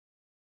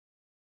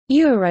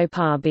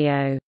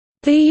EuropaBio,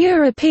 the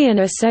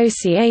European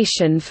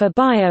Association for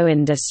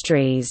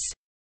Bioindustries,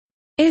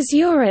 is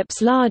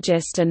Europe's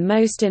largest and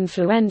most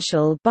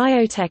influential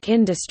biotech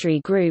industry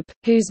group,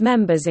 whose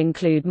members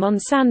include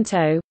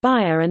Monsanto,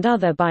 Bayer and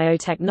other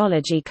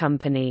biotechnology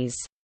companies.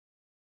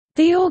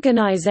 The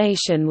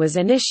organization was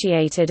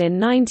initiated in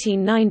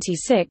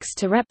 1996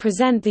 to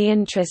represent the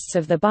interests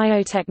of the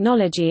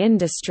biotechnology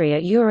industry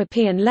at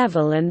European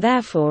level and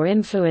therefore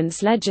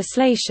influence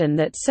legislation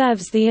that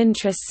serves the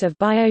interests of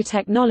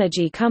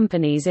biotechnology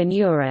companies in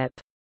Europe.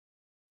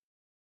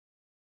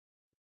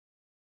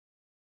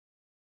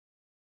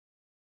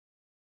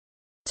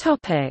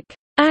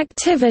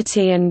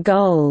 Activity and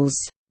goals.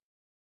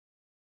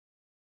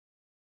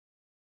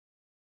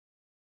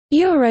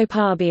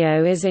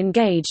 EuropaBio is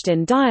engaged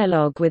in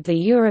dialogue with the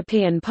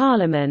European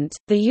Parliament,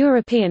 the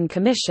European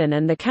Commission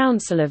and the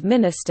Council of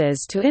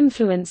Ministers to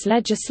influence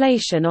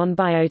legislation on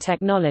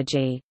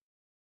biotechnology.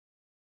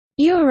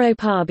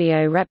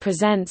 EuropaBio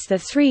represents the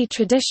three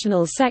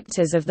traditional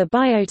sectors of the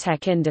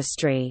biotech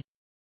industry.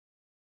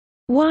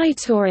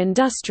 White or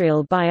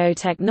industrial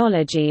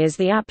biotechnology is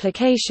the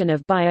application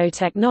of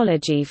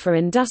biotechnology for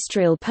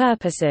industrial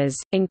purposes,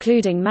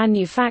 including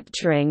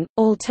manufacturing,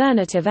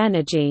 alternative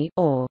energy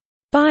or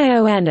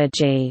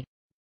bioenergy,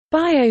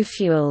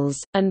 biofuels,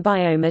 and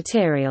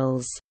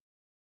biomaterials.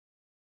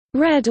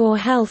 Red or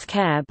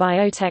healthcare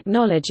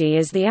biotechnology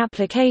is the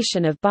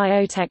application of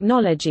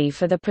biotechnology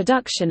for the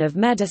production of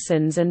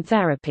medicines and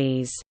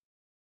therapies.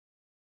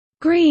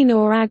 Green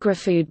or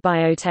agri-food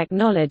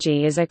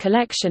biotechnology is a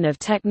collection of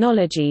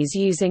technologies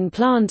using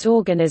plant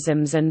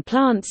organisms and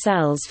plant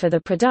cells for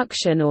the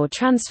production or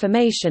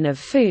transformation of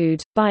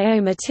food,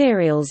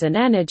 biomaterials and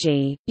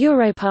energy.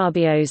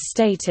 EuropaBio's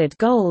stated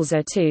goals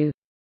are to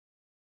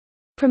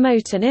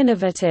promote an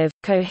innovative,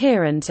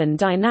 coherent and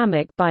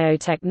dynamic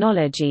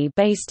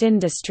biotechnology-based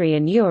industry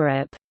in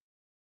Europe,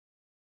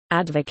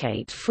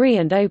 advocate free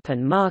and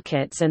open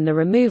markets and the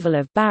removal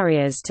of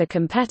barriers to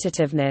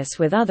competitiveness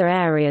with other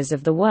areas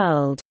of the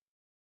world,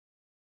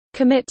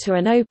 commit to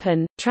an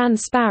open,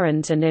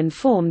 transparent and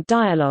informed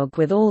dialogue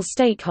with all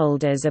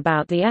stakeholders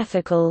about the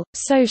ethical,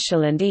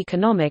 social and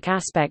economic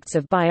aspects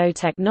of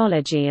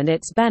biotechnology and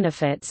its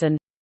benefits, and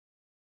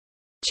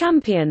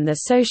champion the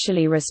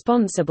socially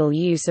responsible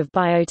use of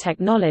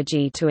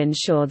biotechnology to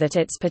ensure that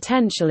its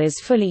potential is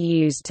fully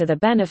used to the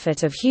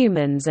benefit of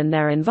humans and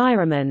their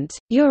environment.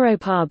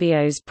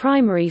 EuropaBio's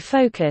primary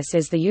focus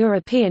is the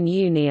European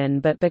Union,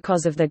 but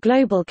because of the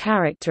global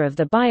character of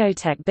the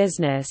biotech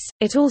business,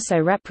 it also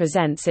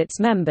represents its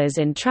members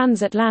in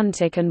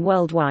transatlantic and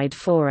worldwide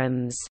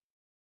forums.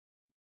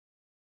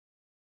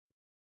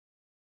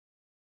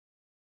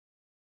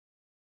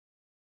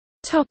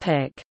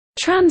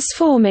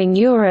 Transforming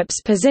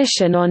Europe's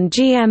position on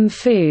GM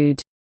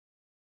food.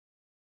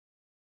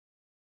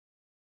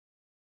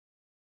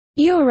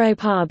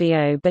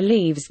 EuropaBio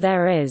believes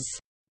there is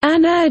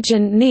an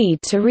urgent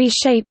need to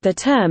reshape the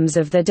terms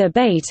of the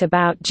debate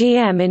about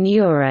GM in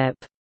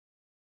Europe,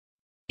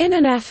 in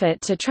an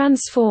effort to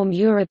transform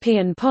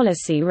European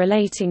policy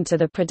relating to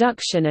the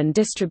production and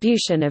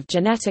distribution of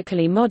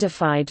genetically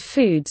modified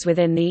foods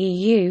within the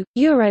EU.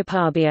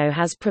 EuropaBio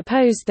has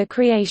proposed the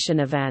creation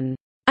of an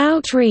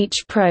outreach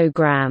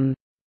program.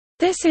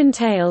 This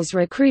entails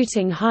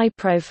recruiting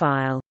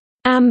high-profile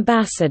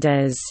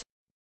ambassadors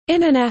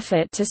in an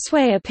effort to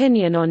sway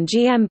opinion on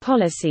GM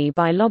policy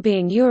by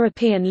lobbying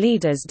European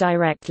leaders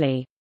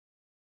directly.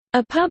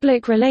 A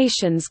public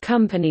relations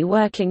company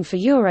working for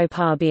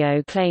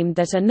EuropaBio claimed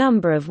that a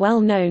number of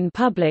well-known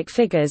public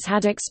figures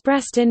had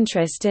expressed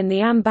interest in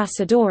the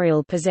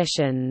ambassadorial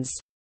positions.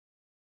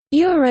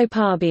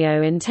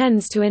 EuropaBio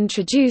intends to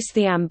introduce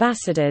the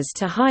ambassadors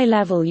to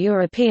high-level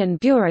European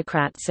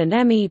bureaucrats and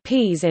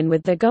MEPs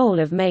with the goal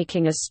of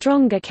making a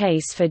stronger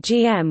case for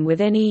GM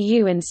within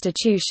EU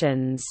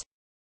institutions.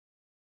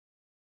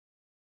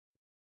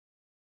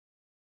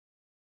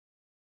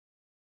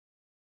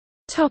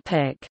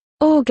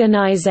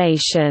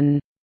 Organization.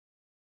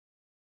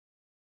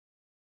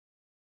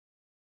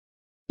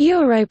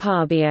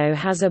 EuropaBio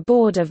has a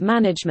board of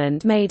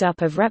management made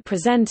up of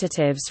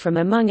representatives from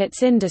among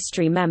its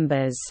industry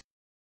members.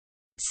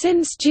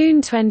 Since June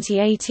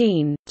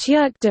 2018,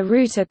 Tjerk de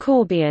Ruiter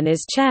Corbian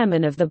is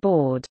chairman of the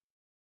board.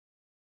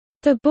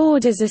 The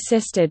board is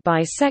assisted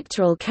by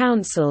sectoral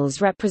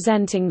councils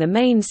representing the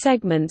main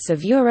segments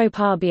of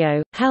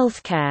EuropaBio: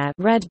 healthcare,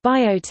 red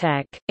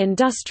biotech;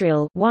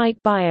 industrial,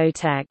 white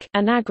biotech;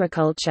 and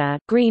agriculture,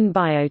 green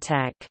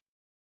biotech.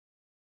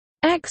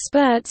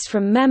 Experts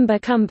from member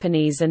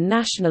companies and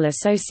national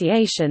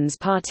associations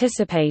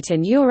participate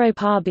in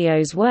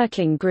EuropaBio's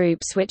working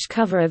groups, which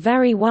cover a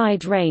very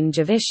wide range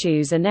of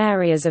issues and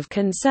areas of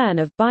concern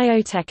of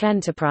biotech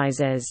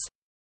enterprises.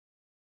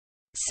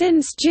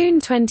 Since June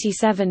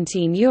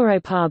 2017,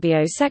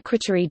 EuropaBio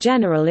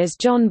Secretary-General is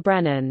John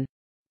Brennan.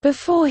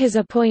 Before his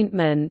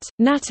appointment,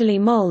 Nathalie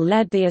Moll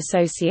led the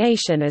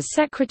association as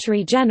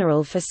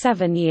Secretary-General for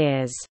 7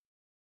 years.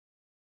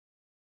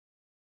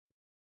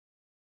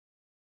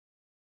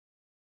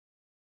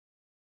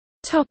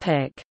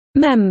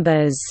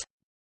 Members.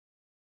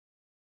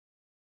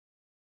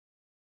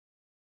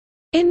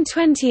 In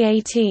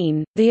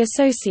 2018, the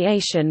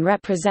association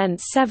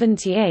represents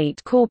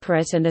 78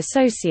 corporate and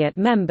associate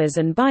members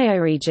and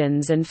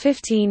bioregions and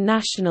 15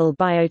 national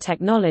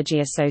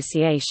biotechnology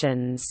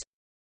associations.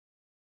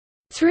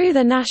 Through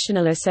the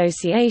national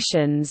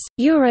associations,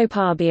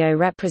 EuropaBio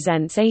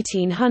represents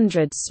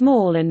 1,800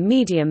 small and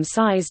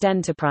medium-sized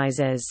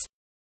enterprises.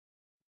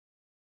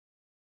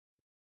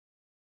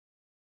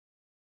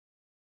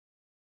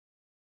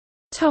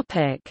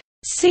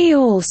 See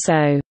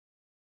also: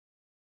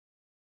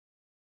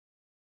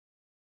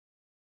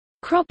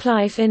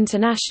 CropLife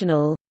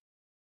International,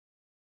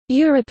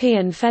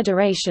 European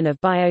Federation of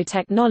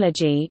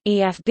Biotechnology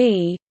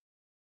 (EFB),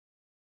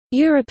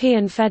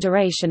 European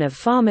Federation of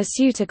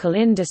Pharmaceutical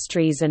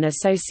Industries and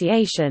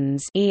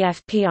Associations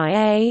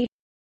 (EFPIA),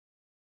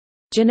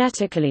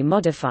 Genetically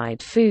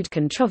Modified Food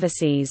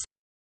Controversies,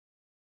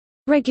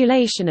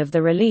 Regulation of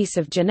the Release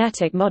of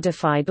Genetic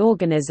Modified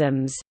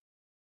Organisms.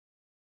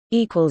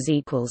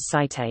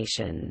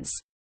 Citations